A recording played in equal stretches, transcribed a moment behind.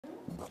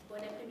Bon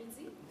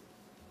après-midi.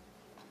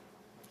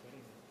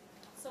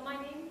 So my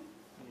name?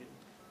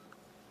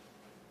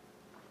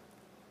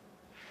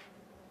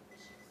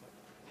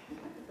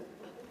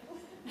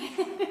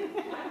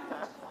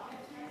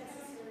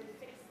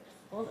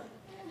 Hold on.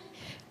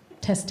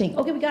 Testing.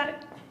 Okay, we got it.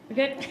 We're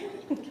good?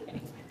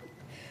 Okay.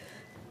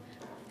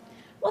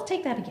 We'll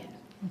take that again.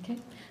 Okay.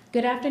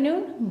 Good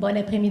afternoon. Bon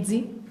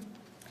après-midi.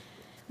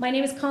 My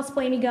name is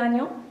Constable Amy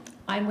Gagnon.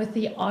 I'm with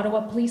the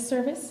Ottawa Police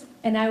Service,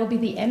 and I will be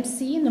the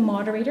MC and the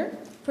moderator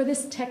for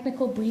this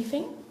technical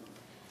briefing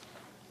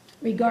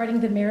regarding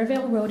the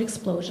Merivale Road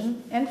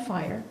explosion and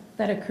fire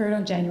that occurred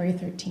on January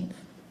 13th.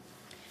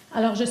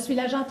 Alors, je suis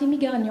l'agente Amy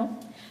Gagnon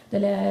du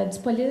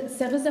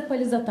service de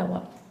police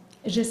d'Ottawa.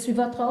 Je suis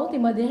votre hôte et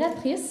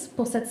modératrice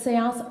pour cette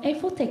séance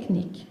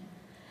infotechnique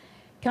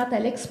quant à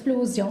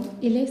l'explosion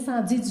et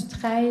l'incendie du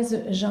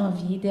 13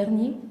 janvier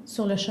dernier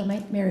sur le chemin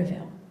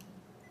Merivale.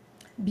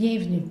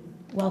 Bienvenue.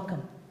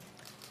 Welcome.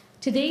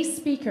 Today's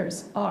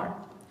speakers are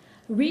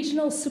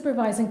Regional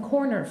Supervising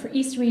Coroner for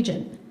East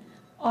Region,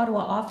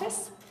 Ottawa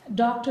Office,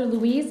 Dr.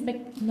 Louise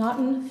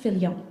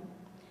McNaughton-Filion.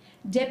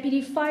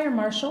 Deputy Fire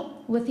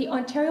Marshal with the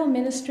Ontario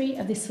Ministry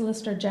of the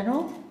Solicitor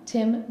General,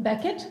 Tim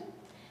Beckett,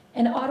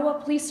 and Ottawa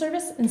Police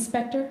Service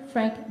Inspector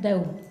Frank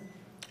Daou.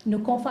 Nos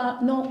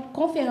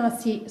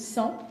conférenciers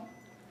sont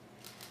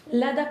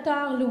la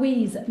Dr.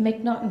 Louise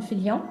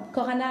McNaughton-Filion,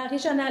 coroner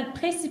régional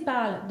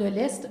principal de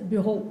l'Est,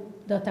 bureau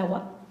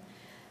d'Ottawa,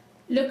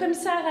 le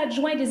commissaire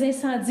adjoint des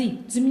incendies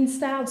du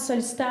ministère du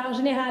Solliciteur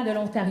général de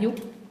l'Ontario,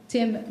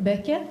 Tim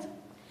Beckett,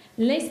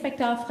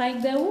 l'inspecteur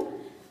Frank Daou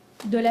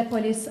de la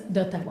police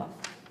d'Ottawa.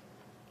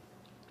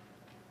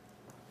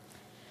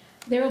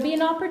 There will be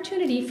an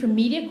opportunity for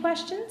media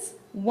questions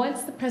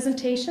once the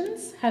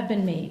presentations have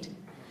been made.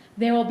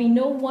 There will be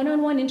no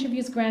one-on-one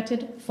interviews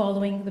granted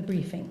following the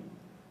briefing.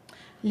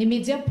 Les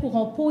médias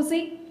pourront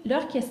poser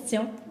leurs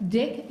questions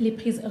dès que les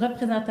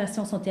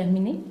représentations sont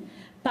terminées.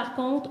 Par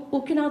contre,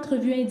 aucune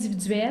entrevue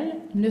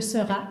individuelle ne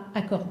sera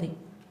accordée.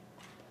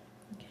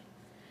 Okay.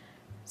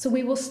 So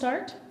we will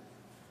start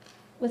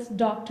with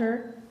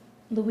Dr.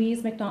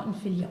 Louise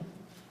McNaughton-Filion.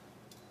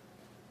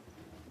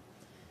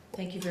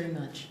 Thank you very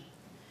much.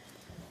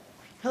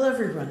 Hello,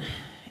 everyone,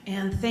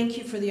 and thank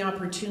you for the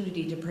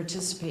opportunity to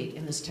participate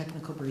in this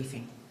technical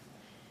briefing.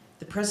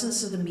 The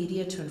presence of the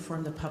media to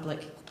inform the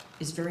public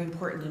is very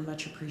important and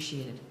much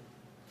appreciated.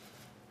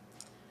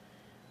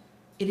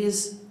 It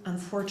is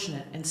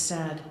unfortunate and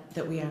sad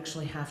that we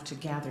actually have to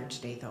gather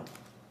today, though.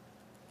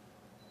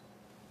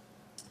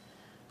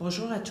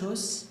 Bonjour à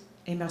tous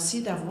et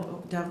merci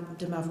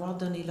de m'avoir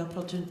donné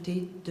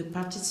l'opportunité de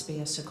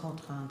participer à ce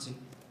compte rendu.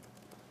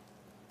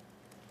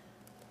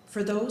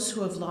 For those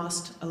who have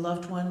lost a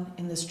loved one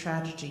in this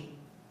tragedy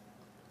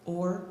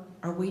or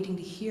are waiting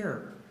to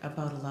hear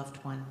about a loved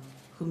one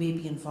who may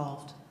be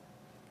involved,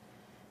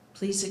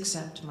 please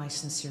accept my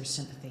sincere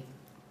sympathy.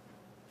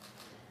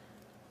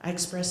 I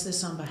express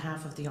this on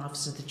behalf of the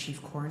Office of the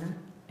Chief Coroner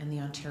and the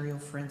Ontario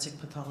Forensic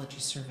Pathology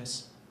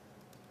Service.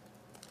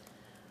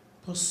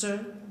 Pour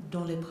ceux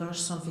dont les proches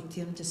sont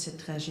victimes de cette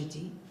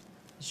tragédie,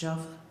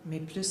 j'offre mes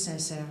plus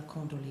sincères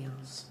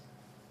condoléances.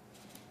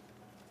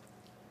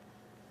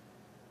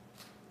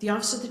 The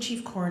Office of the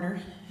Chief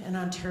Coroner and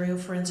Ontario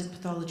Forensic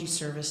Pathology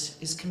Service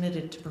is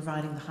committed to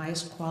providing the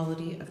highest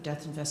quality of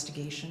death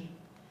investigation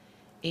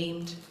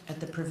aimed at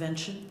the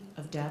prevention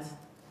of death,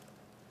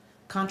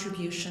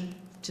 contribution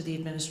to the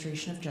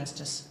administration of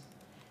justice,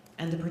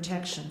 and the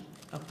protection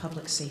of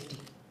public safety.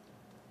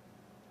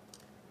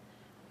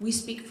 We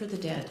speak for the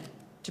dead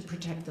to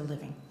protect the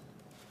living.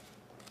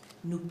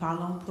 Nous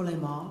parlons pour les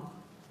morts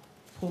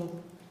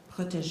pour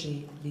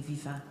protéger les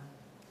vivants.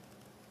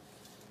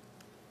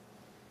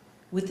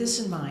 With this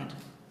in mind,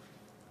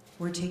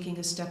 we're taking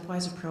a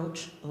stepwise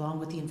approach along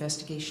with the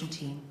investigation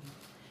team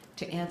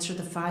to answer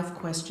the 5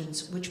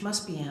 questions which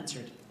must be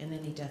answered in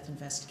any death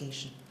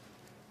investigation.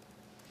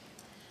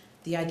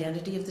 The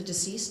identity of the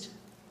deceased,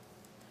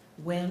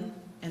 when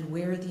and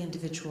where the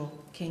individual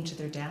came to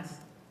their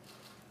death,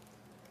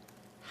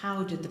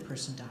 how did the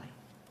person die,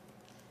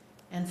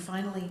 and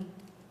finally,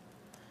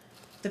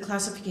 the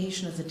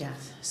classification of the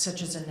death,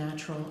 such as a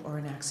natural or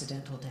an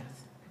accidental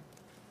death.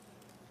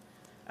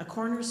 A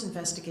coroner's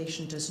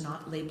investigation does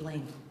not lay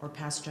blame or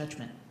pass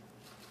judgment.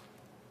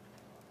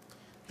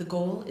 The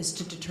goal is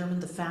to determine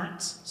the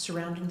facts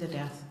surrounding the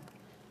death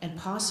and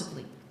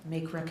possibly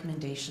make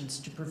recommendations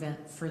to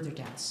prevent further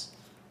deaths.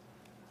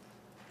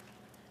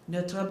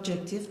 Notre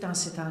objectif dans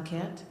cette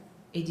enquête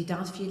est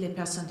d'identifier les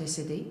personnes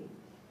décédées,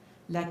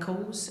 la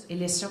cause et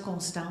les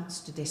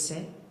circonstances du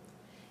décès,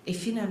 et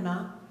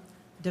finalement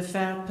de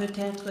faire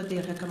peut-être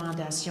des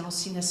recommandations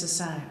si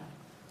nécessaire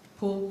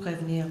pour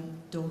prévenir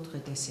d'autres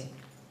décès.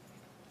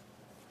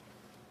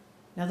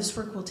 Now this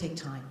work will take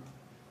time.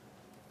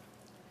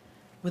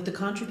 With the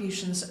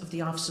contributions of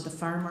the Office of the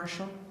Fire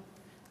Marshal,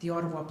 the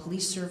Ottawa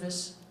Police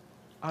Service,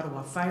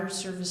 Ottawa Fire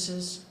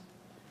Services,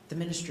 the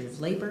Ministry of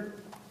Labour,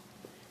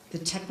 the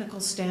Technical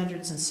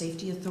Standards and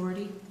Safety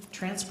Authority,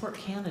 Transport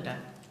Canada,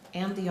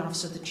 and the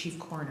Office of the Chief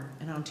Coroner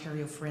and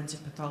Ontario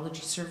Forensic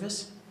Pathology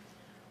Service,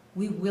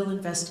 We will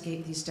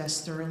investigate these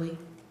deaths thoroughly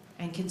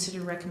and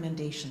consider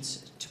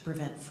recommendations to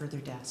prevent further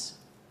deaths.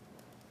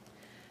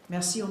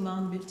 Merci aux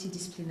membres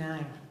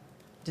multidisciplinaires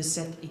de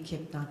cette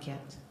équipe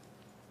d'enquête.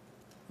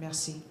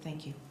 Merci.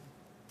 Thank you.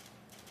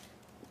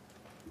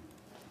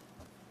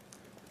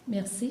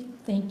 Merci.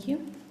 Thank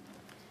you.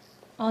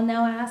 I'll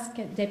now ask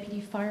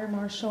Deputy Fire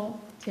Marshal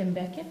Tim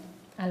Beckett.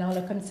 Alors,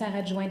 le commissaire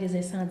adjoint des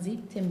incendies,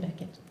 Tim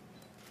Beckett.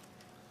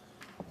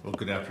 Well,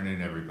 good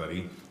afternoon,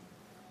 everybody.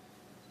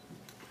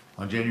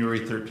 On January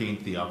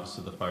 13th, the Office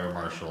of the Fire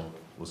Marshal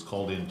was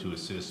called in to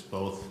assist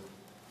both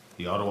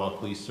the Ottawa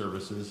Police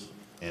Services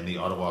and the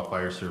Ottawa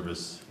Fire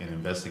Service in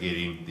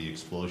investigating the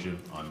explosion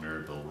on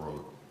Merivale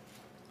Road.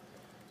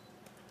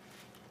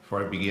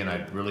 Before I begin,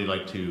 I'd really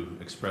like to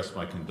express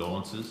my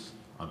condolences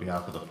on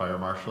behalf of the Fire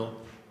Marshal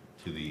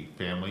to the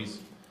families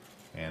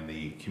and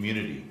the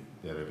community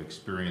that have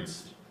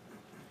experienced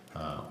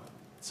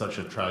such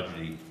a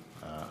tragedy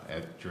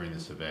during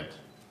this event.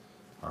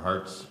 Our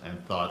hearts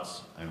and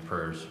thoughts and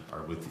prayers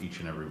are with each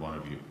and every one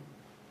of you.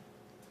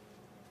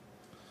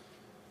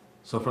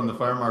 So from the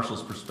Fire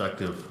Marshal's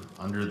perspective,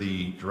 under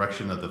the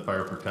direction of the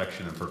Fire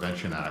Protection and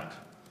Prevention Act,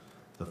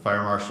 the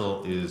Fire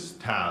Marshal is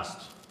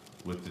tasked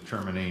with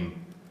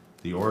determining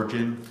the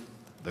origin,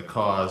 the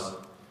cause,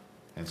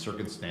 and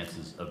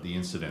circumstances of the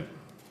incident.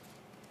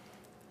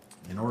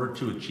 In order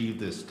to achieve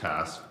this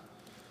task,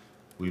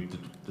 we've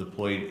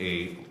deployed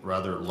a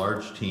rather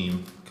large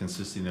team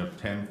consisting of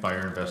 10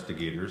 fire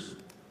investigators,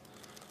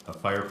 a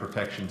fire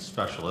protection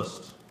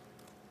specialist,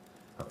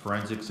 a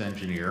forensics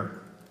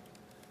engineer,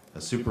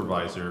 a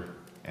supervisor,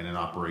 and an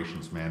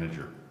operations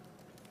manager.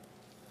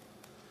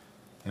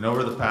 And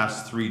over the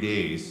past 3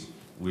 days,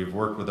 we've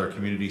worked with our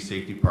community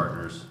safety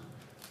partners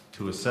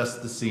to assess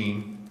the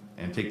scene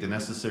and take the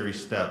necessary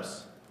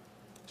steps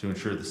to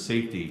ensure the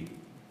safety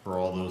for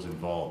all those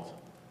involved.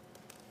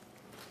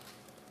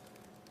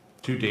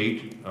 To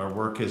date, our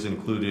work has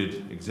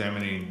included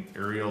examining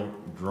aerial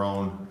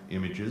drone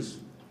images,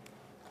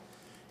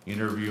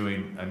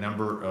 interviewing a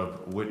number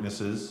of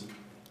witnesses,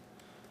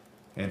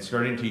 and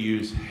starting to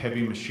use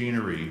heavy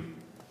machinery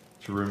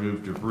to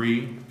remove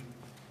debris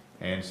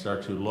and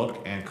start to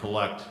look and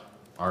collect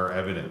our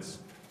evidence.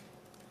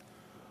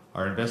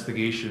 Our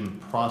investigation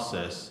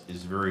process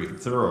is very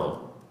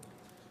thorough,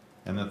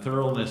 and the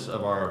thoroughness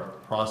of our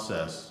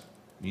process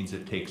means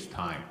it takes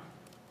time.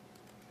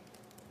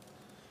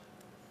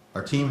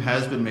 Our team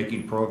has been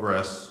making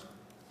progress,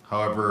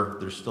 however,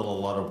 there's still a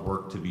lot of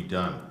work to be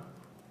done.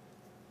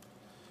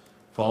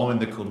 Following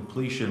the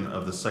completion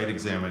of the site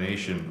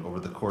examination over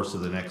the course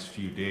of the next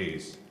few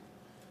days,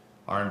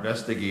 our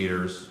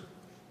investigators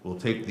will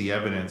take the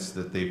evidence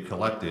that they've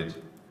collected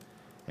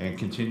and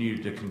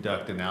continue to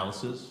conduct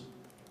analysis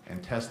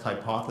and test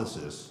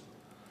hypothesis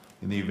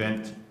in the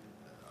event,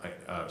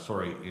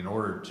 in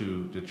order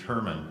to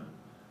determine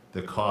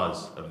the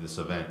cause of this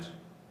event.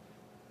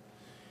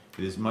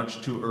 It is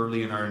much too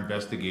early in our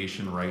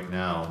investigation right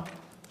now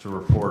to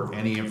report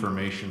any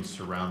information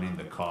surrounding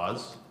the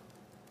cause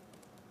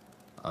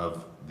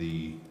of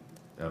the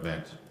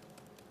event.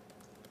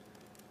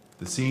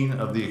 The scene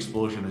of the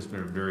explosion has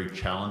been very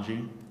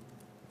challenging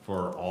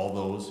for all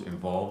those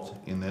involved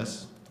in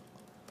this.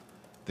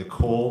 The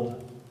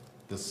cold,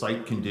 the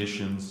site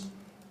conditions,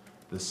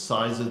 the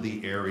size of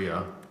the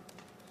area,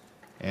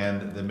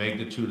 and the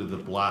magnitude of the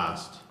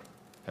blast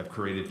have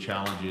created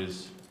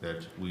challenges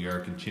that we are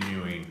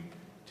continuing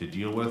to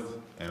deal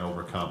with and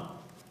overcome.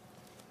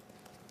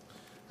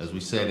 As we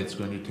said, it's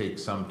going to take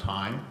some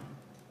time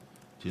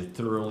to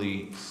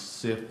thoroughly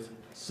sift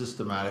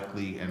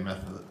systematically and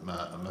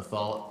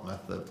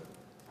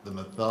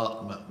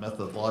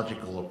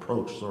methodological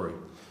approach,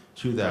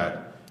 to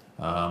that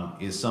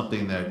is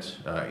something that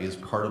is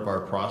part of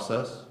our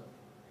process.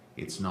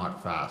 It's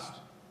not fast.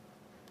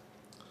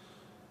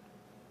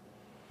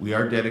 We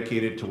are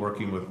dedicated to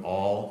working with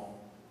all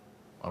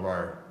of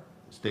our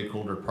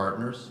stakeholder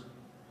partners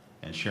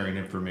and sharing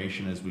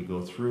information as we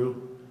go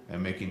through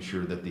and making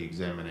sure that the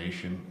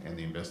examination and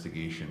the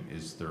investigation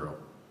is thorough.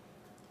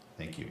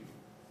 Thank you.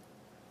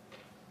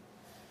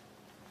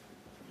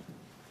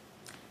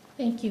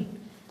 Thank you.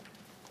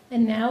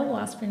 And now we'll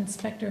ask for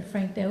Inspector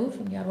Frank Daoud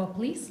from the Ottawa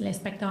Police,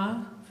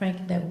 l'Inspecteur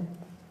Frank Daoud.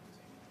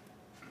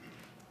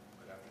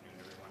 Good afternoon,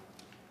 everyone.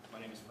 My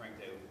name is Frank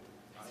Daoud.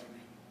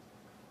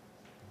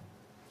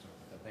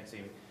 Thanks,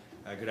 Amy.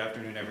 Good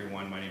afternoon,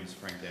 everyone. My name is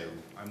Frank Daoud.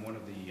 I'm one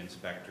of the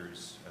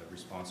inspectors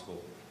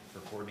responsible for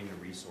coordinating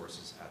the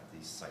resources at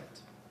the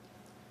site.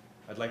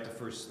 I'd like to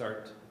first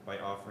start by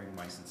offering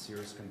my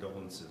sincerest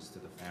condolences to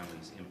the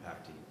families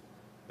impacted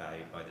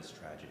by this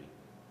tragedy.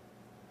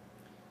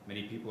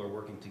 Many people are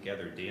working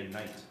together day and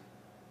night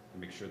to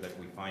make sure that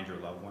we find your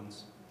loved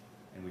ones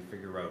and we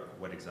figure out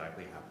what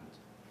exactly happened.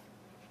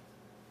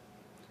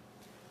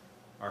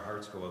 Our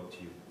hearts go out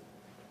to you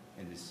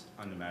in these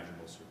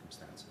unimaginable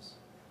circumstances.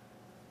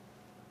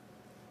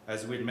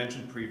 As we had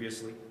mentioned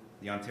previously,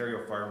 the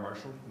Ontario Fire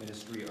Marshal,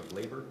 Ministry of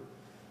Labour,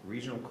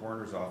 Regional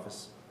Coroner's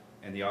Office,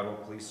 and the Ottawa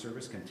Police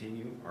Service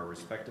continue our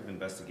respective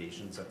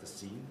investigations at the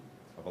scene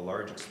of a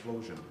large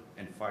explosion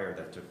and fire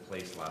that took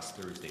place last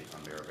Thursday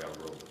on Merivale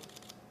Road.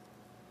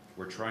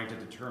 We're trying to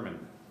determine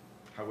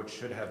how it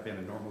should have been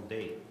a normal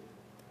day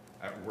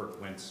at work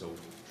went so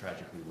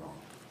tragically wrong.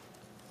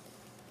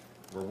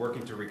 We're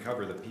working to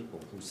recover the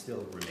people who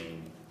still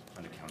remain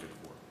unaccounted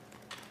for.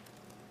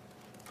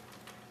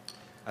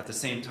 At the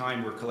same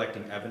time, we're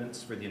collecting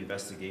evidence for the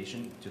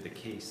investigation to the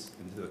case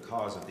into the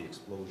cause of the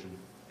explosion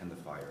and the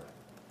fire.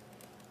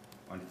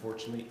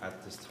 Unfortunately,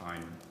 at this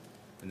time,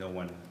 no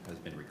one has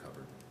been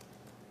recovered.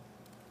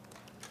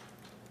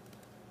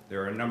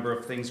 There are a number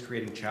of things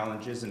creating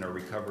challenges in our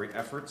recovery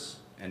efforts,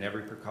 and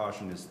every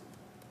precaution is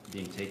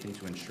being taken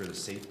to ensure the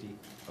safety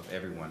of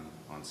everyone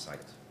on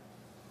site.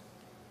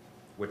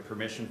 With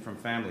permission from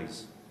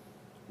families,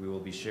 we will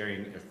be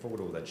sharing a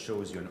photo that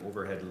shows you an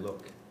overhead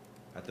look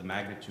at the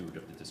magnitude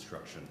of the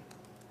destruction.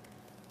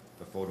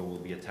 The photo will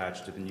be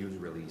attached to the news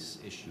release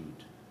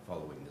issued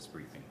following this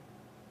briefing.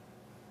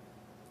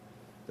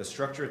 The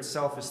structure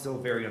itself is still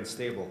very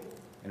unstable,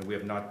 and we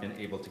have not been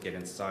able to get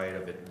inside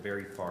of it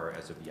very far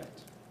as of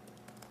yet.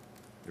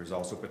 There's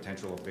also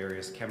potential of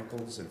various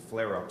chemicals and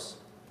flare-ups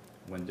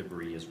when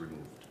debris is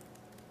removed.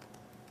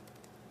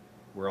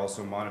 We're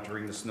also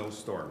monitoring the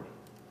snowstorm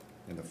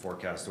in the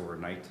forecast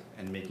overnight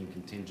and making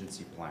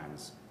contingency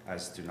plans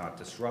as to not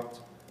disrupt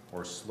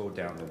or slow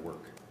down the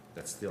work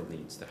that still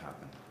needs to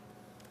happen.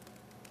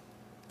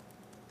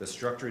 The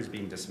structure is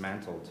being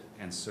dismantled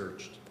and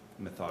searched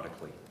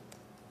methodically,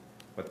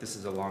 but this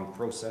is a long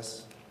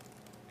process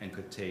and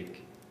could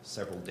take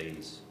several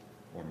days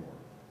or more.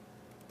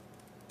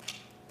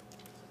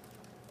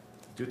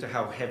 Due to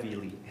how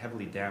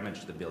heavily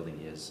damaged the building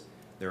is,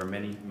 there are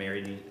many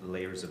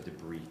layers of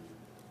debris,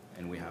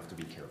 and we have to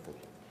be careful.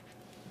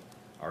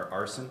 Our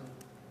arson,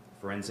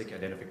 forensic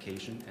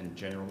identification, and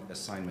general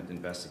assignment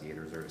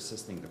investigators are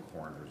assisting the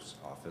coroner's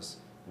office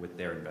with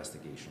their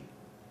investigation.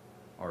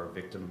 Our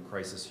victim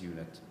crisis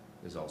unit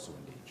is also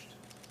engaged.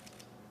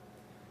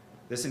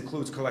 This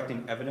includes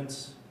collecting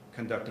evidence,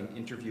 conducting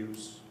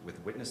interviews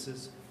with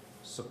witnesses,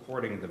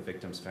 supporting the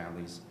victims'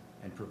 families,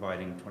 and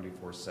providing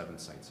 24/7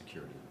 site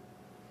security.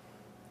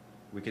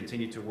 We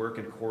continue to work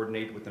and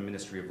coordinate with the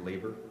Ministry of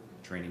Labour,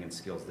 Training and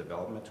Skills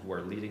Development, who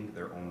are leading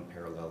their own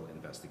parallel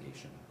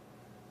investigation.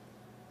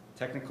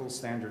 Technical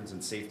Standards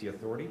and Safety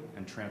Authority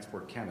and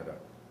Transport Canada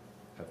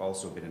have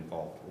also been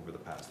involved over the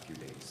past few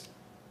days.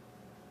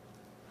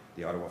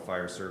 The Ottawa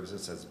Fire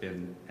Services has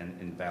been an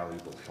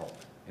invaluable help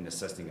in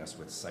assisting us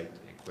with site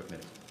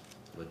equipment,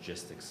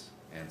 logistics,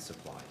 and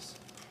supplies.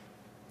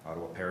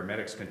 Ottawa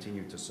paramedics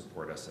continue to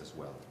support us as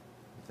well.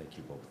 Thank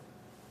you both.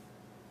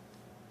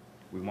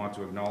 We want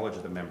to acknowledge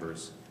the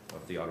members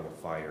of the Ottawa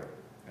Fire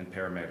and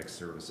Paramedic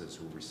Services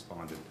who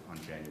responded on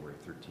January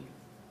 13th.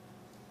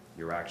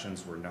 Your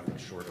actions were nothing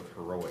short of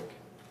heroic,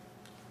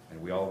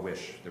 and we all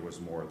wish there was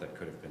more that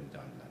could have been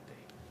done that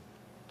day.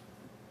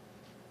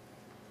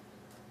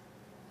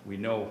 We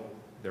know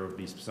there will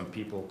be some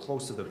people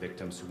close to the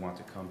victims who want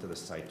to come to the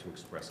site to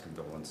express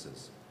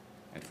condolences,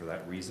 and for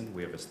that reason,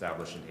 we have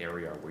established an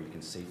area where you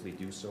can safely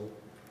do so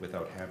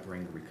without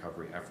hampering the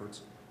recovery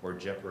efforts or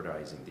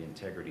jeopardizing the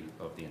integrity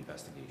of the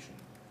investigation.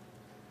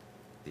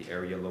 The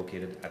area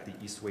located at the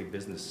Eastway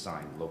business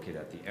sign located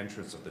at the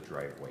entrance of the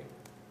driveway.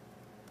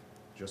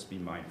 Just be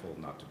mindful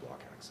not to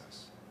block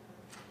access.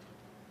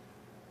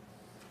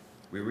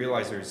 We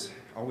realize there's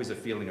always a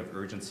feeling of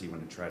urgency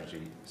when a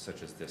tragedy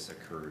such as this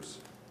occurs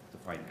to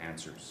find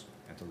answers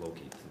and to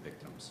locate the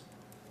victims.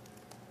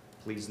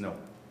 Please know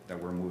that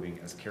we're moving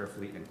as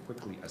carefully and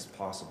quickly as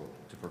possible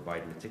to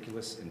provide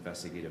meticulous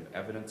investigative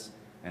evidence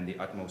and the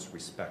utmost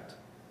respect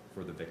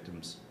for the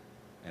victims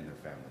and their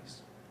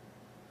families.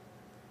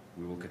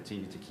 We will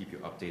continue to keep you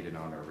updated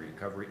on our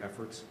recovery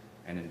efforts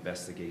and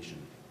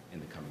investigation in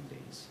the coming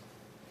days.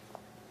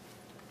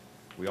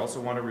 We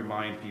also want to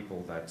remind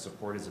people that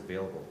support is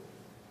available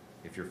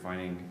if you're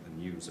finding the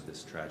news of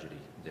this tragedy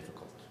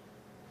difficult.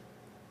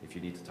 If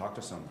you need to talk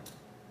to someone,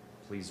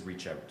 please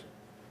reach out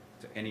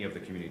to any of the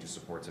community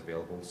supports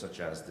available,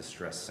 such as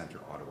Distress Centre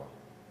Ottawa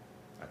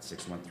at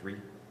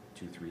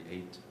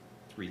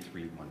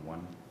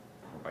 613-238-3311,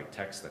 or by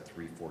text at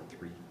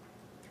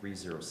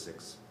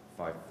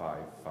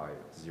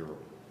 343-306-5550,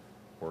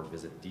 or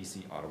visit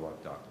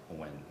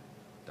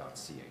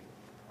dcottawa.on.ca.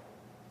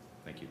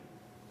 Thank you.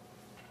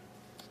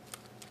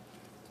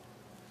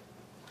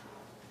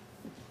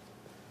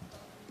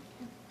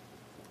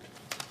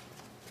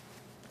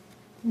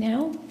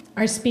 Now,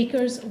 our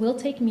speakers will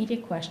take media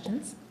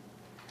questions.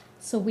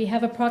 So we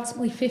have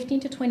approximately 15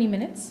 to 20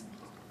 minutes,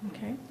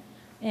 okay?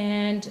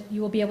 And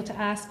you will be able to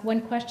ask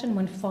one question,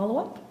 one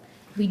follow-up.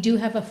 We do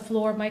have a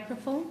floor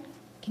microphone.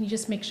 Can you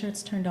just make sure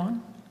it's turned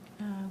on?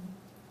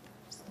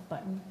 Just the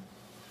button.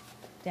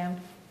 Down.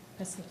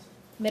 Press it.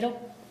 Middle.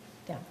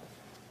 Down.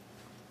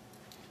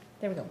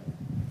 There we go.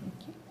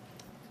 Thank you.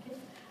 Okay.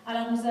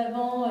 Alors, nous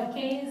avons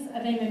 15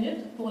 à 20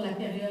 minutes pour la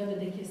période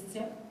des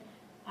questions.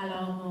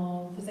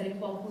 Alors, vous allez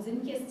pouvoir poser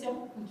une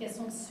question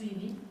de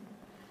suivi.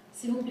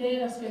 S'il vous plaît,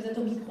 lorsque vous êtes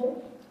au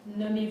micro,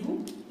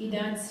 nommez-vous,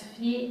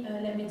 identifiez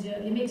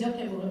les médias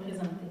que vous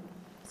représentez.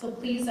 So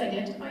please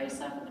identify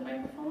yourself at the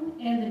microphone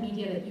and the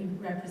media that you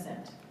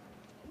represent.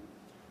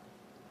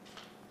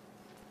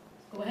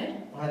 Go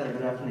ahead. Hi there,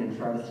 good afternoon.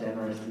 Travis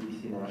Danner,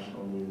 CBC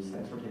National News.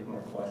 Thanks for taking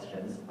our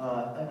questions.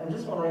 I'm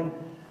just wondering,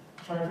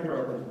 trying to figure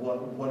out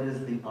like, what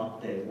is the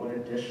update? What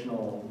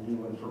additional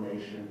new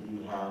information do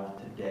you have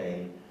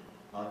today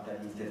that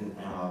you didn't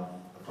have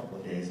a couple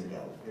of days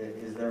ago?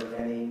 Is there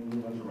any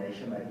new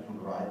information that you can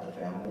provide the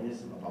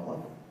families and the public?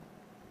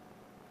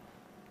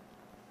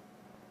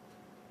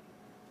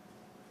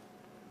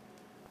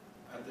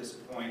 At this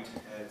point,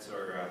 it's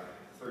our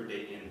third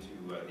day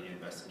into the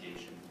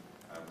investigation.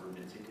 We're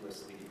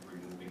meticulously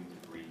removing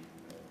debris,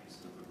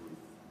 pieces of the roof,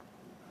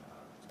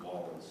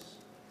 walls,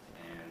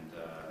 and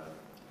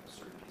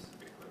certain pieces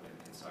of equipment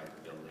inside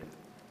the building.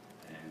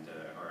 And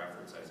our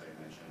efforts, as I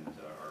mentioned,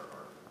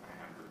 are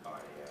hampered by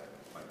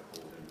the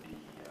cold and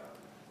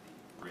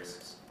the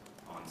risks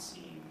on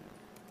scene.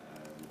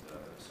 And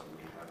so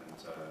we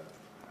haven't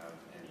have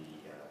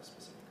any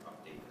specific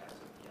update as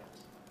of yet.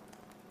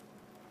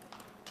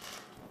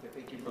 Okay,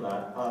 thank you for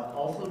that.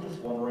 Also just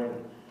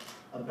wondering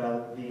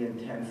about the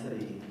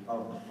intensity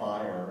of the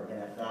fire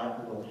and if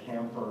that will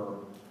hamper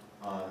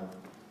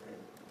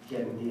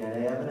getting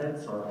DNA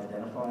evidence or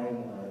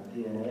identifying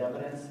DNA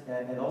evidence.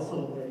 And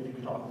also, if you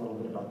could talk a little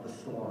bit about the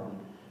storm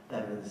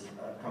that is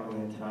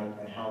coming in tonight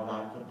and how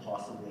that could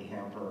possibly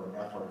hamper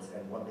efforts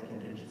and what the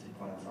contingency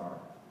plans are.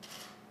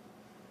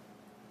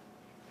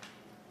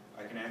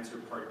 I can answer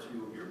part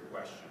 2 of your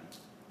question,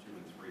 2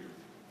 and 3.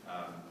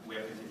 We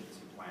have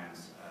contingency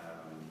plans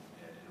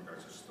in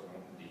regards to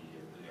storm,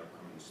 the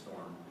upcoming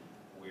storm.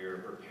 We're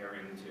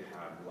preparing to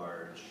have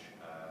large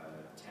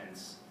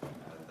tents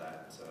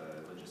that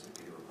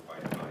logistically were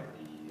provided by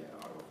the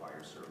Ottawa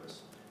Fire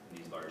Service. And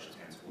these large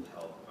tents will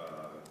help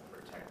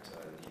protect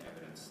the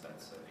evidence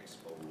that's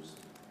exposed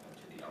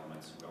to the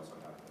elements. We also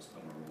have the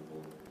snow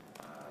removal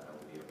that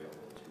will be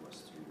available to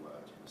us to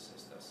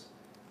assist us.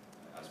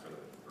 As for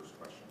the first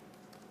question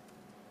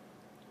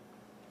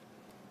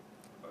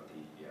about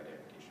the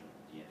identification of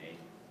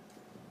DNA.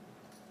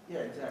 Yeah,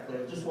 exactly.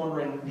 I was just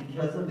wondering,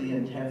 because of the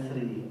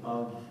intensity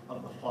of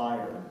the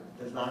fire,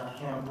 does that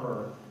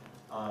hamper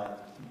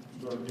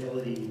your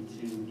ability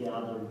to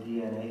gather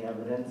DNA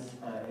evidence?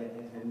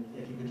 And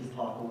if you could just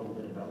talk a little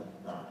bit about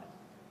that.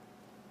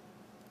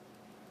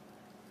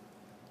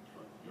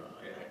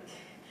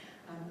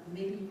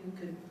 Maybe you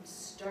could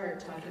start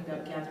talking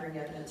about gathering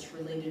evidence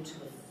related to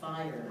the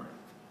fire.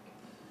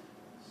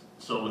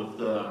 So with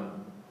the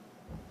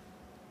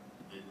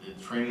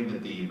training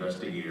that the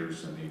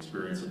investigators and the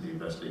experience that the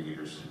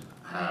investigators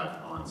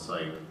have on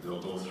site,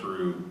 they'll go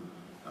through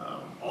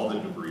all the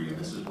debris, and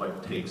this is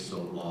what takes so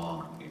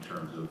long in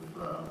terms of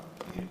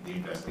the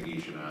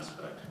investigation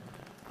aspect.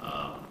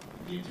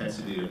 The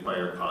intensity of the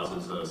fire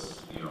causes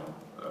us,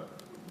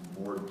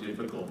 more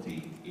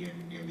difficulty in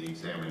the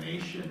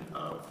examination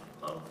of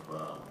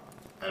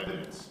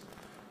evidence.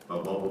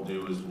 But what we'll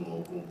do is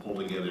we'll pull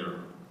together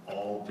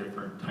all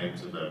different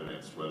types of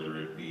evidence, whether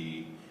it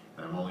be,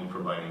 and I'm only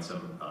providing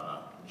some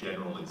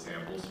general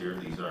examples here.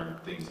 These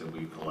aren't things that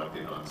we've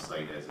collected on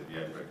site as of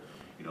yet, but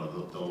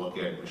they'll look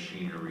at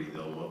machinery,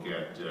 they'll look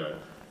at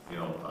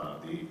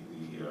the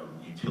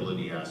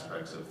utility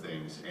aspects of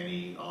things,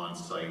 any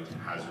on-site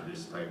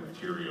hazardous type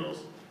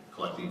materials,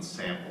 collecting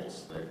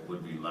samples that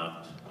would be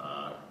left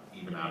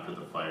even after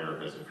the fire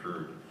has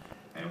occurred.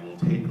 And we'll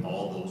take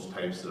all those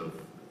types of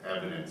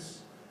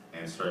evidence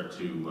and start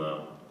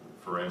to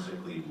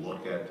forensically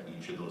look at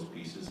each of those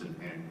pieces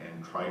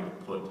and try to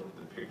put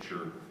the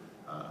picture,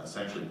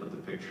 essentially put the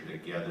picture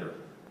together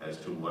as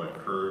to what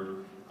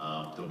occurred.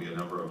 There'll be a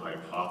number of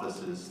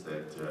hypotheses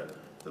that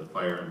the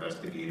fire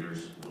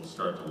investigators will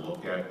start to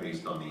look at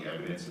based on the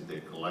evidence that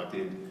they've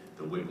collected,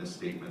 the witness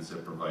statements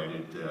that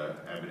provided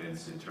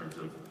evidence in terms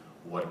of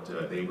what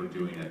they were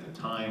doing at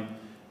the time,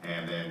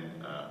 and then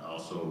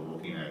also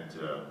looking at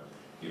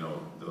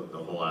the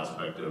whole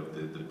aspect of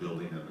the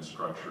building and the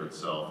structure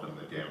itself and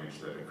the damage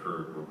that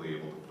occurred. We'll be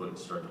able to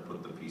start to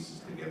put the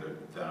pieces together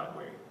that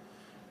way.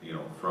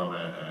 From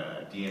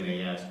a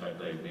DNA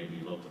aspect, I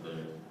maybe look to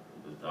the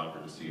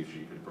doctor to see if she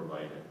could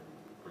provide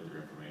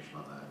further information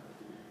on that.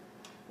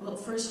 Well,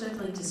 first I'd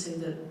like to say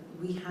that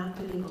we have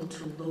been able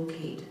to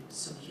locate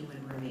some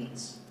human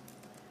remains.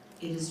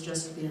 It has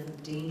just been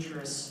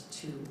dangerous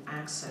to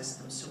access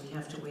them, so we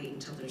have to wait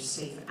until there's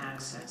safe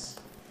access.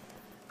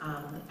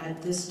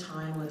 At this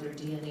time, whether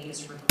DNA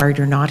is required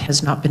or not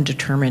has not been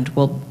determined.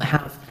 We'll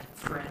have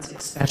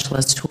forensic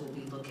specialists who will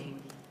be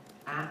looking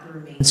at the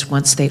remains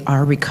once they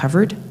are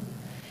recovered,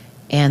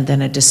 and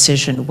then a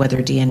decision whether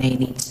DNA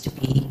needs to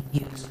be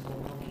used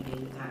will be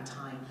made at that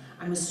time.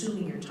 I'm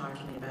assuming you're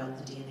talking about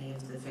the DNA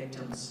of the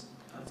victims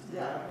of the...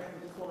 Yeah,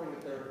 I'm just wondering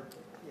if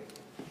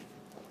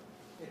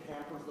it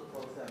hampers the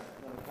process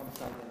when it comes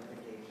to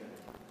identification.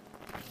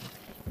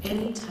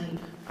 Any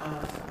type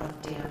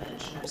of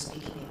damage, and I'm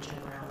speaking in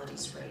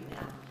generalities right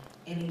now,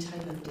 any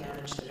type of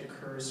damage that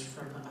occurs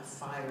from a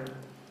fire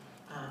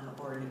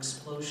or an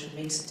explosion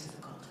makes it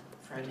difficult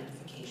for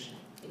identification.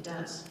 It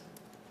does.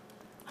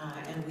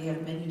 and we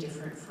have many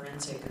different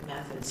forensic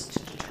methods to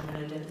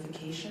determine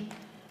identification,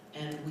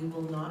 and we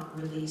will not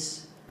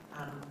release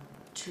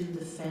to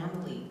the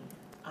family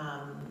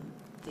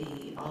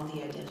all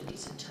the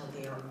identities until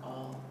they are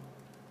all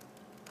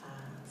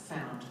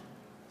found.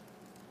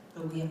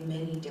 But we have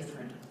many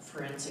different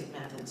forensic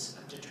methods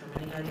of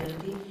determining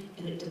identity,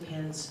 and it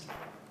depends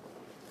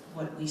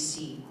what we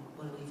see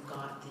when we've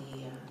got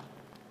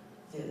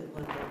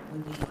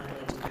when we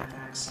finally do have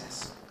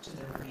access to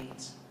their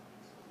remains.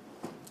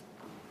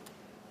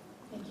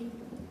 Thank you.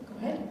 Go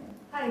ahead.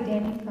 Hi,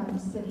 Danny from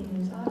City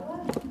News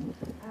Ottawa.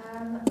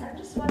 I'm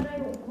just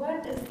wondering,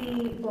 what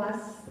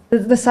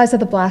is the size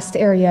of the blast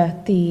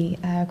area, the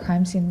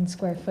crime scene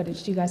square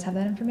footage? Do you guys have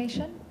that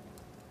information?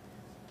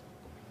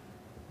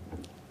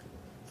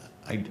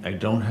 I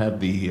don't have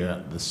the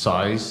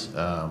size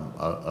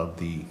of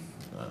the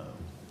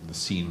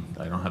scene.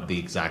 I don't have the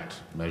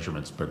exact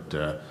measurements,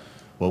 but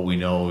what we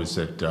know is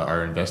that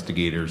our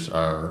investigators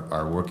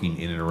are working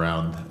in and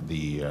around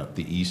the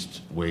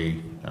East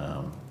Way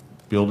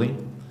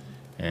building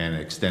and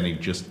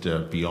extending just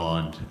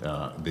beyond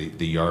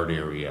the yard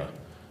area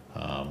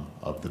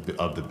of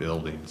the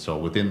building. So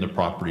within the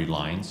property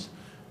lines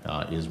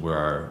is where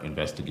our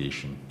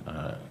investigation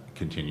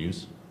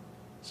continues.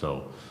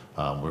 So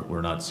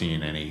we're not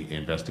seeing any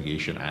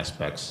investigation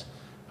aspects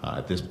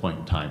at this point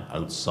in time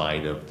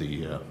outside of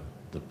the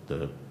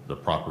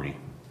property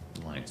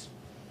lines.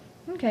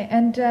 Okay,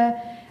 and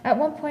at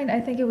one point,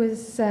 I think it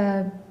was,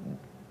 there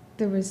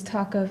was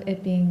talk of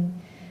it being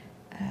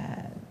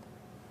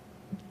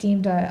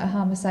deemed a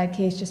homicide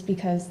case just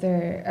because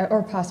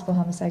or possible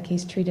homicide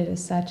case treated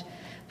as such.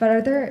 But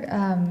are there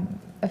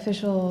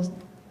official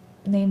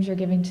names you're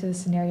giving to the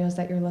scenarios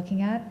that you're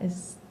looking at?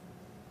 Is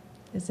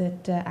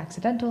it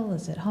accidental?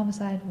 Is it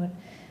homicide?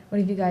 What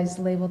have you guys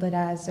labeled it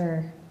as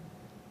or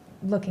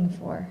looking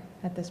for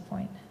at this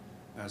point?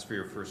 As for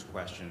your first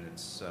question,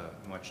 it's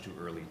much too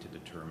early to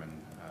determine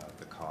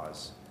the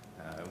cause.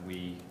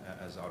 We,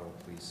 as Ottawa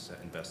Police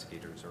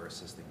investigators, are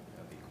assisting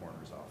the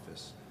coroner's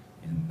office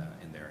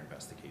in their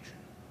investigation.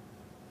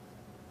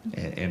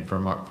 And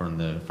from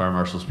the Fire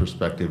Marshal's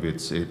perspective,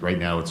 right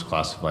now it's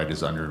classified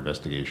as under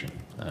investigation.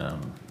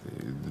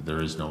 There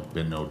has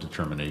been no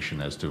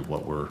determination as to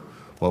what we're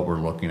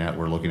looking at.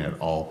 We're looking at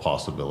all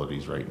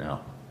possibilities right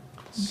now.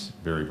 It's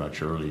very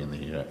much early in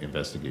the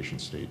investigation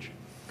stage.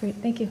 Great,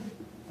 thank you.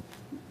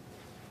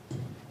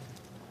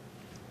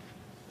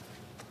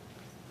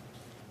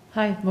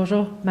 Hi,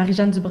 bonjour.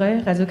 Marie-Jeanne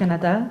Dubreuil,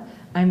 Radio-Canada.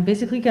 I'm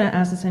basically going to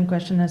ask the same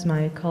question as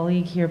my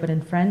colleague here, but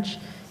in French.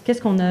 Qu'est-ce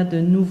qu'on a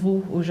de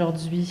nouveau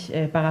aujourd'hui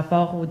par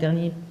rapport aux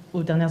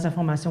dernières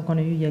informations qu'on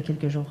a eues il y a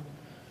quelques jours?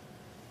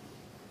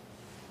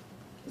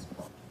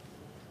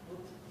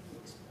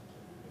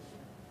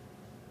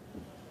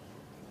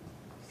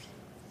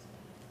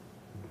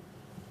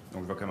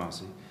 Donc, je vais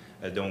commencer.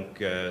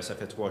 Donc, ça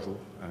fait 3 jours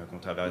qu'on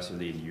travaille sur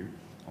les lieux.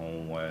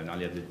 On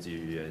enlève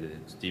du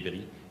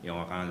débris et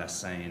on rend la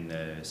scène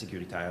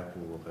sécuritaire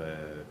pour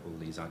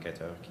les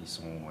enquêteurs qui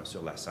sont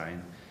sur la scène.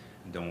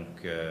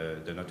 Donc,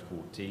 de notre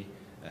côté,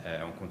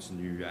 on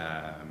continue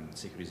à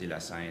sécuriser la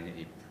scène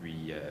et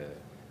puis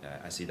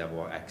essayer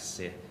d'avoir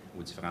accès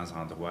aux différents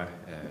endroits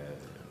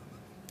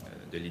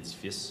de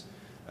l'édifice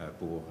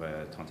pour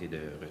tenter de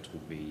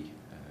retrouver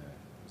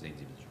les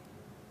individus.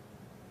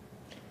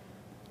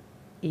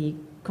 Et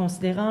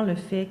considérant le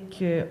fait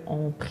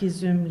qu'on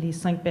présume les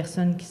 5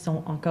 personnes qui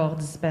sont encore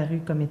disparues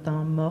comme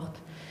étant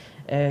mortes,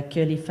 que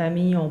les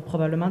familles ont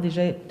probablement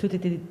déjà toutes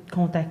été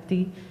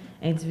contactées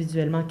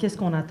individuellement, qu'est-ce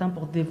qu'on attend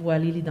pour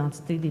dévoiler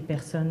l'identité des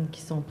personnes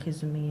qui sont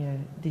présumées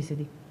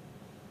décédées?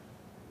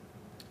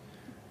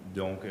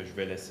 Donc, je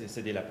vais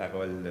céder la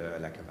parole à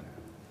la coroner.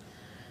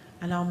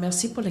 Alors,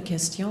 merci pour la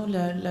question.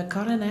 Le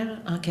coroner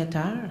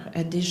enquêteur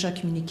a déjà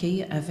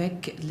communiqué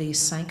avec les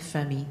 5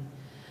 familles.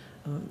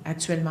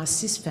 Actuellement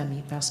 6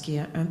 familles, parce qu'il y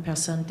a une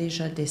personne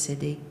déjà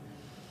décédée.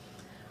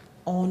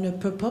 On ne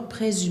peut pas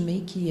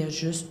présumer qu'il y a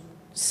juste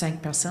 5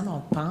 personnes. On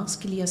pense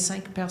qu'il y a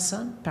 5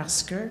 personnes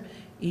parce que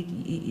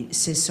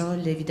c'est ça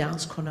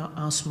l'évidence qu'on a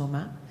en ce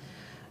moment.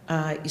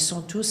 Ils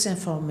sont tous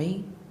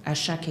informés à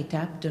chaque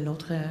étape de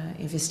notre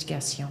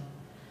investigation.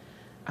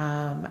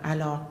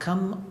 Alors,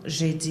 comme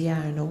j'ai dit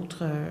à une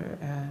autre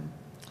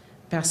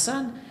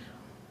personne,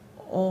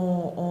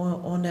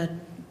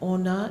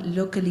 on a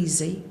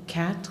localisé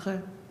 4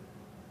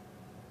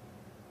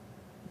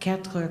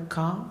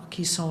 corps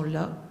qui sont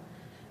là,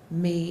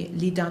 mais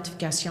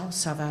l'identification,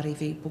 ça va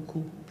arriver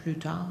beaucoup plus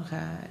tard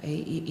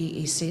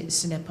et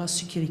ce n'est pas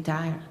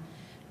sécuritaire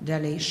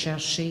d'aller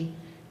chercher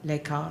les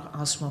corps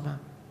en ce moment.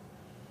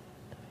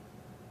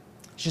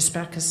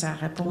 J'espère que ça a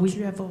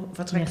répondu à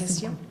votre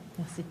question.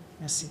 Merci.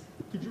 Merci.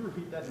 Could you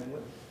repeat that in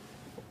English?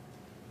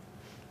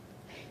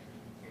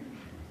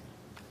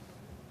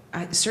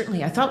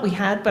 Certainly, I thought we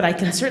had, but I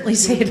can certainly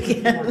say it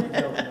again.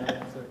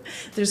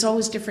 There's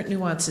always different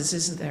nuances,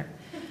 isn't there?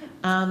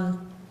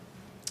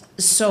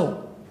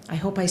 So, I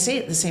hope I say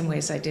it the same way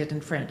as I did in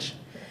French.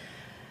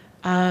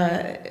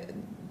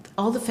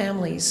 All the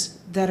families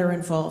that are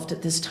involved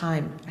at this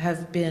time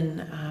have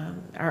been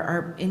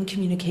are in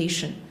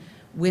communication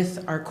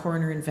with our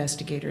coroner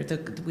investigator.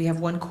 We have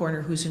one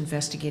coroner who's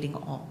investigating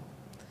all.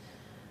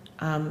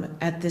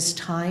 At this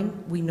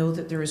time, we know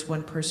that there is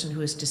one person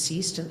who is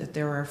deceased and that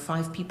there are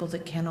 5 people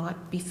that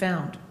cannot be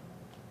found.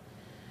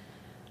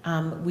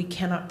 We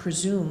cannot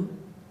presume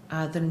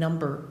the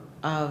number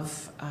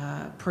of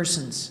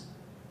persons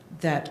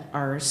that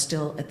are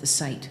still at the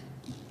site.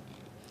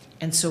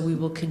 And so we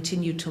will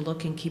continue to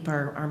look and keep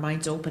our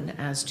minds open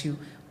as to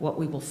what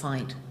we will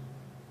find.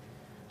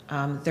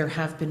 There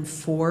have been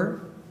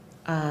 4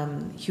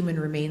 human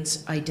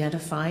remains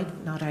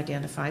identified, not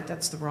identified,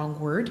 that's the wrong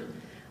word,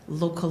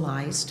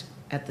 localized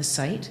at the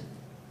site.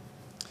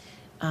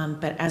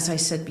 But as I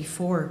said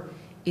before,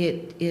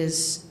 it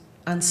is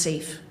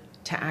unsafe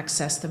to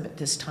access them at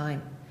this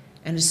time.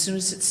 And as soon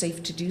as it's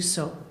safe to do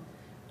so,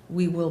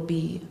 we will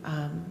be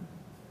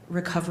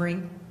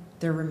recovering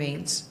their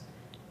remains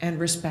and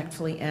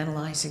respectfully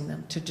analyzing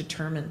them to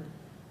determine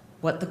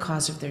what the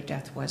cause of their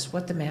death was,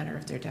 what the manner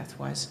of their death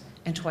was,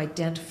 and to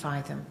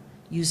identify them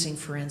using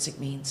forensic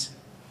means.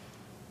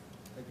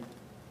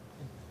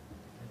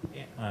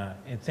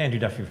 It's Andrew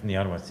Duffy from the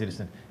Ottawa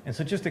Citizen. And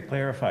so just to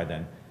clarify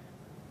then,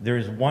 there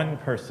is one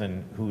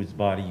person whose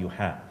body you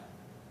have,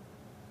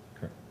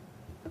 correct?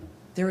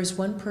 There is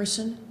one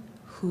person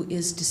who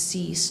is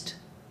deceased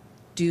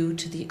due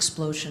to the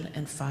explosion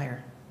and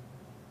fire.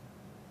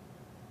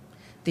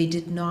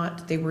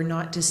 They were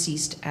not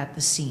deceased at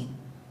the scene.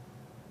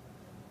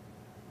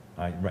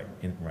 Right,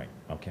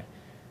 okay.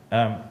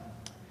 I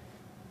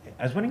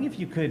was wondering if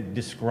you could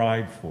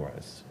describe for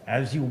us,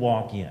 as you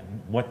walk in,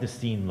 what the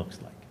scene looks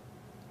like.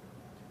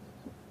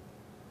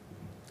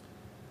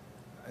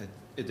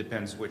 It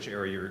depends which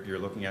area you're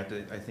looking at.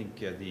 I think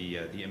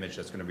the image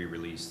that's going to be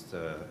released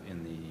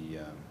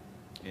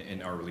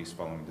in our release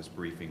following this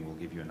briefing will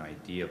give you an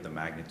idea of the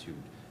magnitude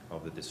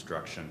of the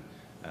destruction.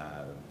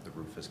 The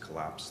roof has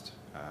collapsed.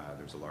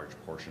 There's a large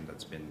portion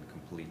that's been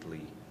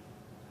completely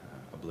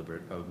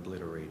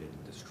obliterated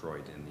and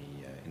destroyed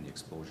in the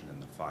explosion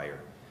and the fire.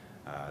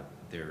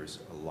 There's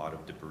a lot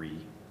of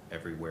debris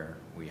everywhere.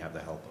 We have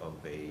the help of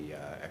a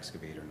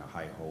excavator and a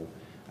high hoe,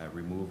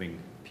 removing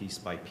piece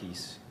by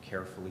piece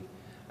carefully,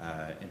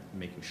 and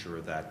making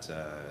sure that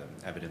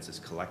evidence is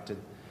collected,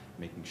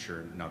 making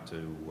sure not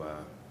to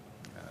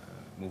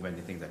move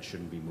anything that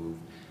shouldn't be moved.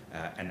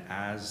 And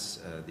as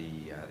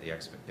the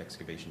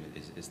excavation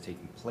is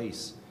taking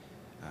place,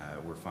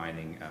 we're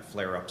finding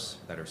flare-ups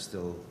that are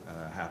still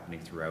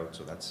happening throughout,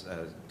 so that's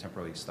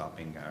temporarily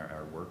stopping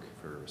our work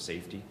for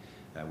safety.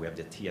 We have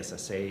the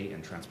TSSA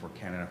and Transport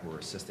Canada who are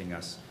assisting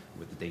us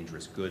with the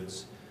dangerous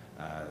goods.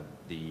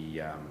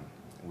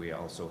 We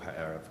also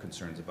have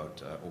concerns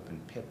about open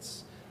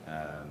pits.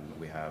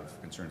 We have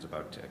concerns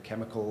about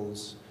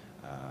chemicals,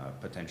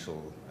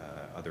 potential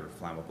other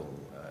flammable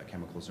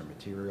chemicals or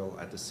material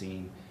at the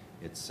scene.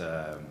 It's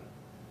a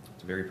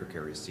very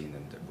precarious scene,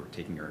 and we're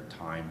taking our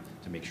time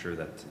to make sure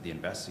that the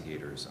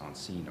investigators on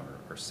scene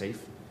are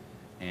safe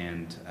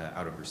and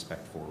out of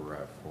respect for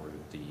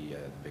the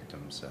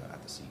victims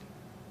at the scene.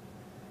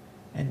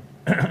 And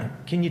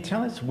can you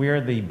tell us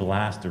where the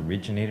blast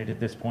originated at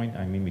this point?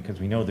 I mean, because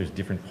we know there's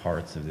different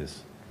parts of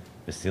this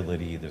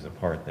facility. There's a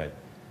part that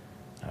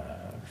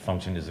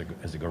functioned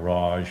as a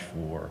garage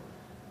for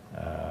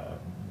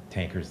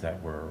tankers that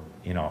were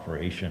in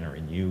operation or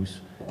in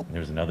use. And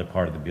there's another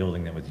part of the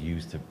building that was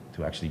used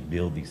to actually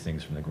build these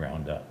things from the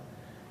ground up.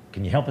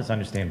 Can you help us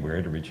understand where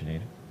it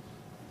originated?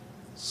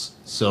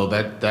 So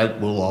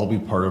that will all be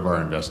part of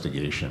our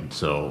investigation.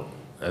 So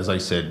as I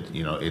said,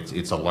 you know,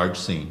 it's a large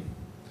scene.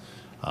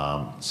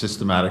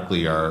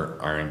 Systematically,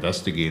 our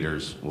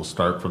investigators will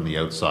start from the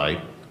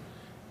outside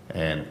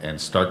and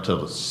start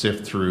to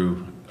sift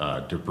through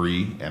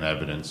debris and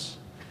evidence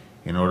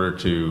in order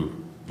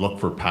to look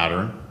for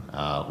pattern,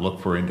 look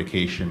for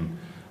indication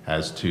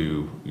as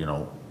to, you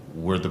know,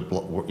 where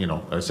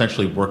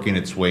essentially working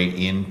its way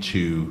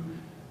into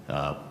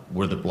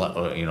where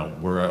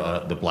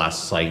the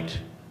blast site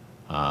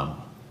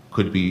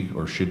could be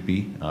or should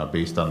be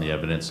based on the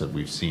evidence that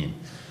we've seen.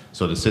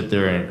 So to sit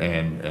there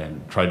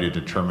and try to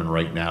determine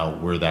right now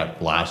where that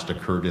blast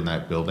occurred in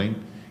that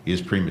building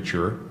is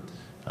premature.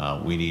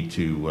 We need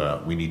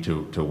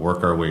to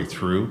work our way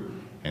through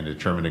and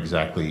determine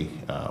exactly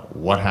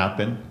what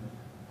happened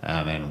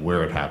and then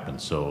where it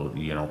happened. So,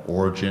 you know,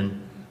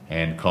 origin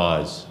and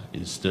cause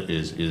is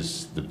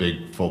the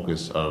big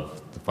focus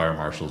of the Fire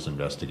Marshal's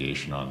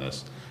investigation on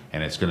this,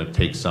 and it's going to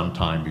take some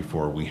time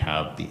before we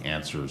have the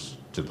answers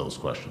to those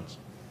questions.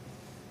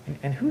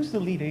 And who's the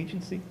lead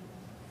agency?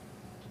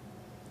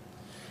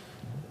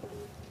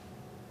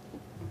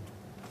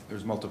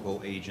 There's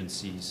multiple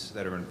agencies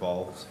that are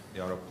involved.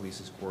 The Ottawa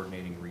Police is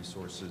coordinating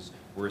resources.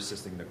 We're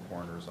assisting the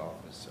coroner's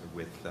office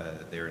with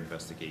their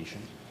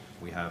investigation.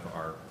 We have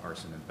our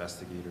arson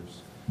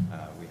investigators.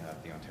 We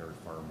have the Ontario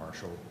Fire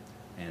Marshal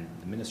and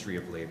the Ministry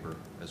of Labour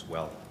as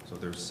well. So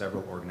there's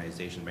several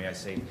organizations. May I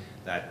say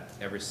that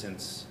ever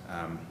since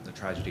the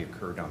tragedy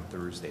occurred on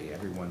Thursday,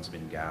 everyone's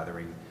been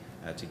gathering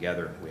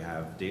together. We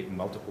have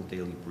multiple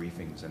daily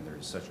briefings, and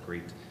there's such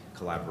great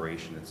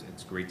collaboration.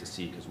 It's great to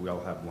see, because we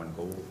all have one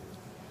goal: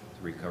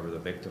 to recover the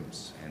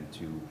victims and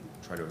to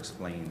try to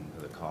explain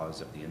the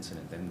cause of the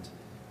incident and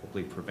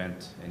hopefully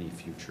prevent any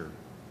future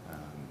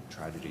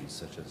tragedies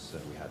such as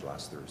we had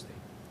last Thursday.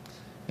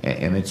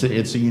 And it's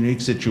a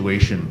unique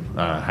situation,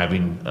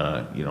 having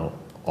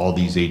all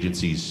these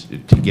agencies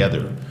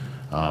together,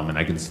 and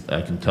I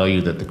can tell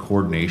you that the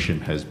coordination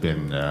has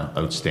been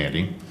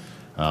outstanding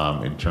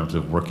in terms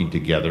of working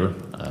together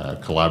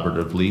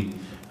collaboratively.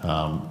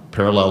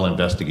 Parallel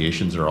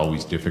investigations are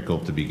always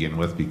difficult to begin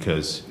with,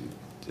 because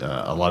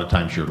a lot of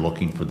times you're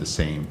looking for the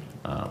same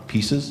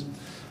pieces.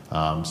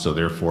 So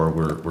therefore,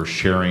 we're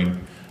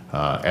sharing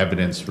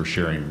evidence, we're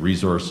sharing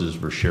resources,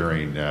 we're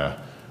sharing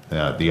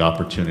the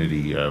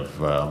opportunity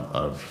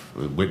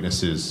of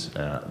witnesses,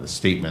 the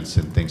statements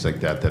and things like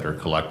that that are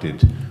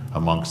collected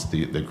amongst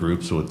the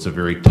group. So it's a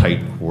very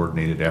tight,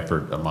 coordinated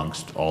effort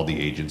amongst all the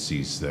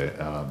agencies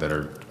that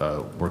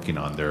are working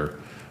on their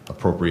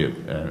appropriate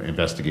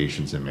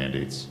investigations and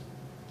mandates.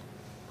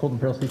 Colton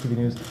Pearl, CTV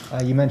News.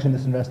 You mentioned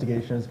this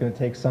investigation is going to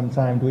take some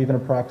time. Do we have an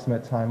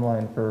approximate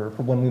timeline for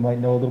when we might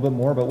know a little bit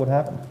more about what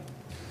happened?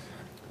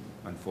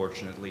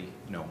 Unfortunately,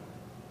 no.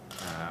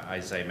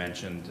 As I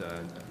mentioned,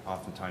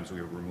 oftentimes we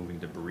are removing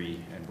debris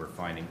and we're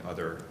finding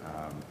other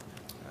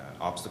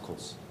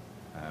obstacles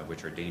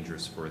which are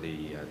dangerous for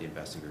the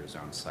investigators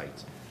on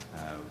site.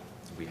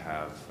 We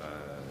have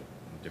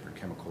different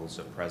chemicals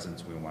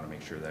present. We want to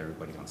make sure that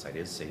everybody on site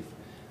is safe.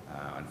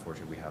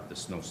 Unfortunately, we have the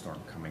snowstorm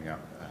coming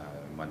up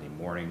Monday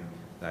morning.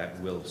 That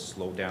will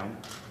slow down,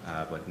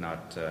 but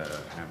not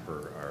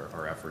hamper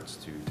our efforts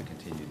to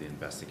continue the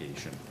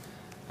investigation.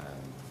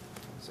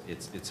 So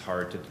it's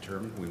hard to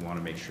determine. We want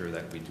to make sure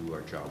that we do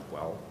our job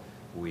well.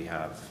 We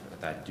have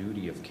that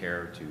duty of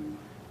care to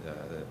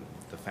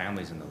the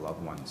families and the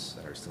loved ones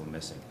that are still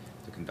missing,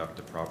 to conduct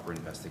a proper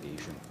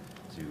investigation,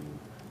 to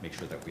make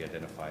sure that we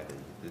identify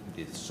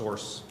the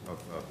source of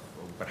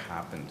what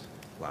happened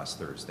last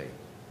Thursday.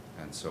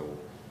 And so,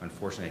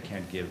 unfortunately, I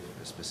can't give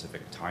a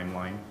specific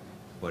timeline,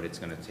 but it's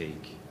going to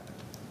take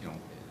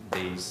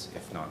days,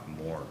 if not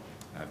more,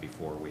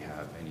 before we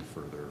have any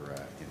further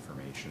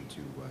information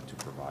to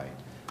provide.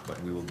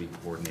 But we will be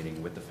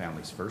coordinating with the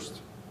families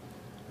first,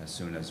 as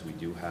soon as we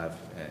do have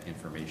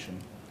information,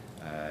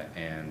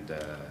 and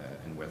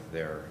with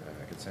their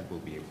consent, we'll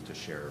be able to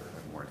share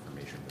more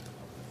information with the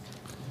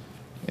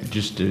public. And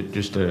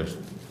just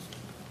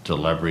to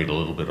elaborate a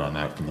little bit on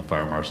that from the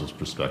Fire Marshal's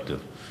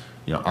perspective,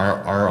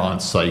 our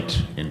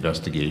on-site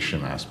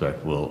investigation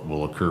aspect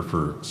will occur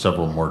for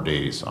several more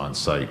days on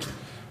site.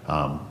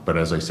 But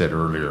as I said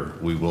earlier,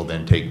 we will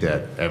then take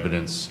that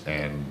evidence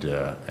and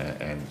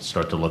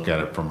start to look at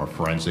it from a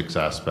forensics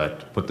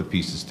aspect, put the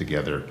pieces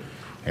together,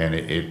 and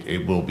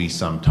it will be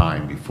some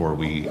time before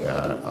we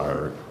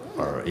are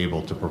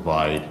able to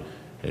provide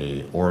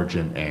a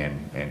origin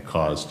and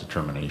cause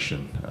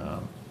determination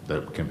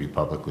that can be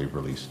publicly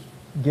released.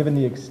 Given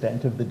the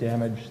extent of the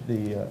damage,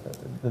 the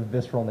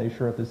visceral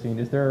nature of the scene,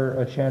 is there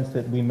a chance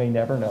that we may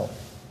never know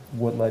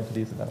what led to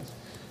these events?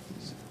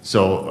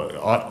 So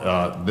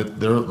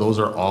those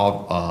are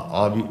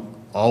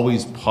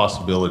always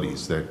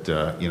possibilities that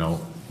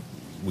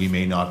we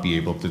may not be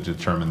able to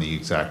determine the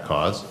exact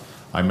cause.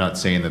 I'm not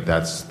saying that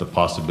that's the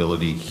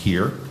possibility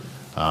here.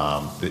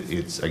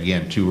 It's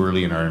again too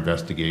early in our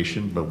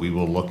investigation, but we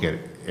will look at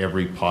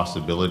every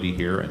possibility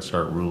here and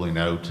start ruling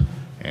out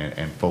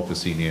and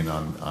focusing in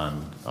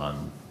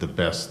on the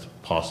best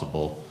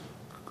possible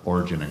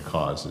origin and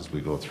cause as we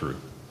go through.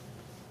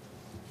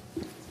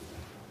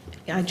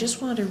 I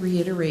just want to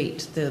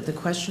reiterate the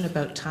question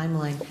about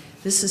timeline.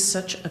 This is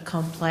such a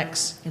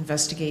complex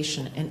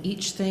investigation, and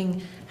each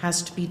thing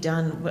has to be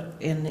done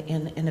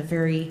in a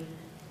very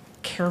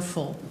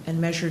careful and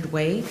measured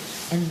way,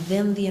 and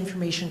then the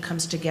information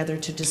comes together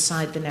to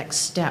decide the next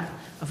step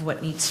of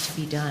what needs to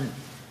be done.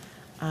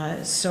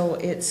 So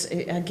it's,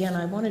 again,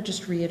 I want to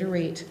just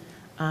reiterate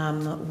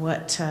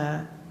what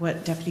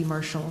Deputy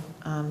Marshal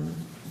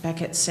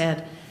Beckett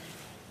said.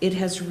 It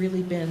has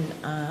really been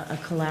a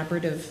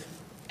collaborative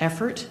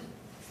effort.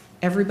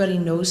 Everybody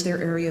knows their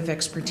area of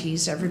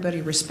expertise.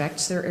 Everybody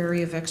respects their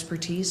area of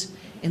expertise,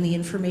 and the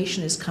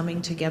information is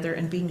coming together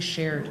and being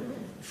shared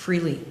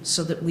freely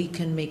so that we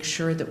can make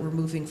sure that we're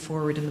moving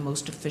forward in the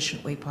most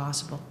efficient way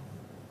possible.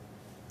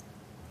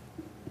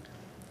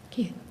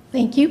 Okay,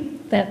 thank you.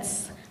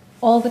 That's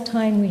all the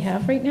time we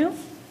have right now.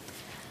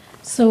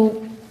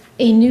 So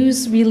a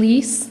news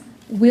release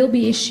will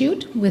be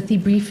issued with the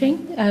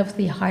briefing of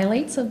the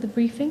highlights of the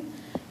briefing.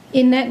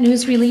 In that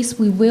news release,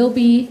 we will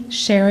be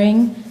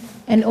sharing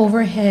an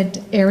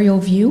overhead aerial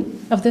view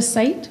of the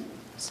site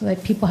so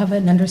that people have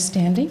an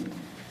understanding.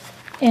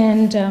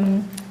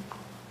 And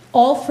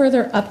all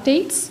further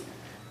updates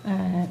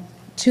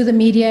to the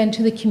media and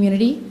to the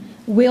community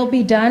will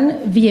be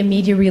done via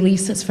media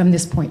releases from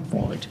this point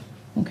forward.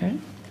 Okay?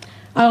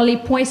 Alors, les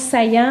points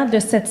saillants de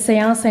cette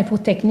séance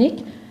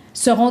infotechnique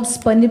seront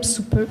disponibles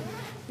sous peu.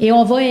 Et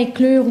on va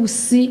inclure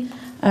aussi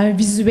un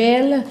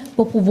visuel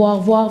pour pouvoir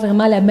voir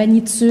vraiment la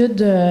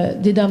magnitude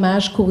des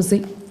dommages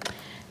causés.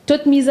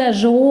 Toute mise à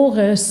jour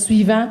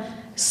suivant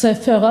se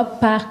fera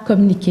par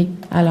communiqué.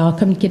 Alors,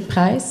 communiqué de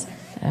presse.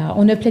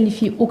 On ne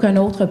planifie aucun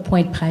autre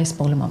point de presse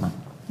pour le moment.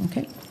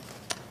 OK?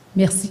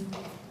 Merci.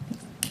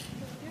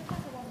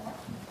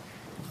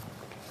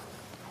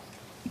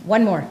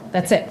 One more.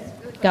 That's it.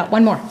 Got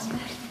one more.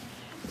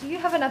 Do you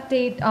have an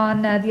update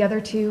on the other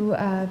two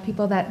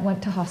people that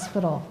went to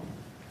hospital?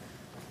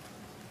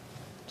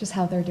 Just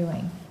how they're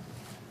doing?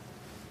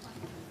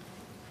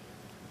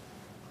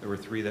 There were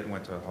 3 that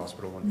went to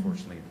hospital.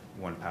 Unfortunately,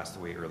 one passed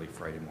away early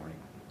Friday morning.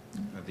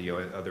 The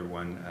other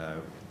one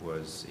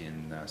was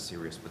in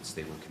serious but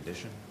stable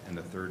condition. And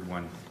the third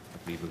one, I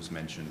believe it was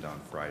mentioned on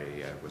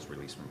Friday, was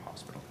released from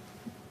hospital.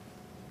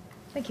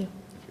 Thank you.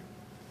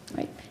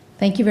 Right.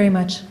 Thank you very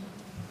much.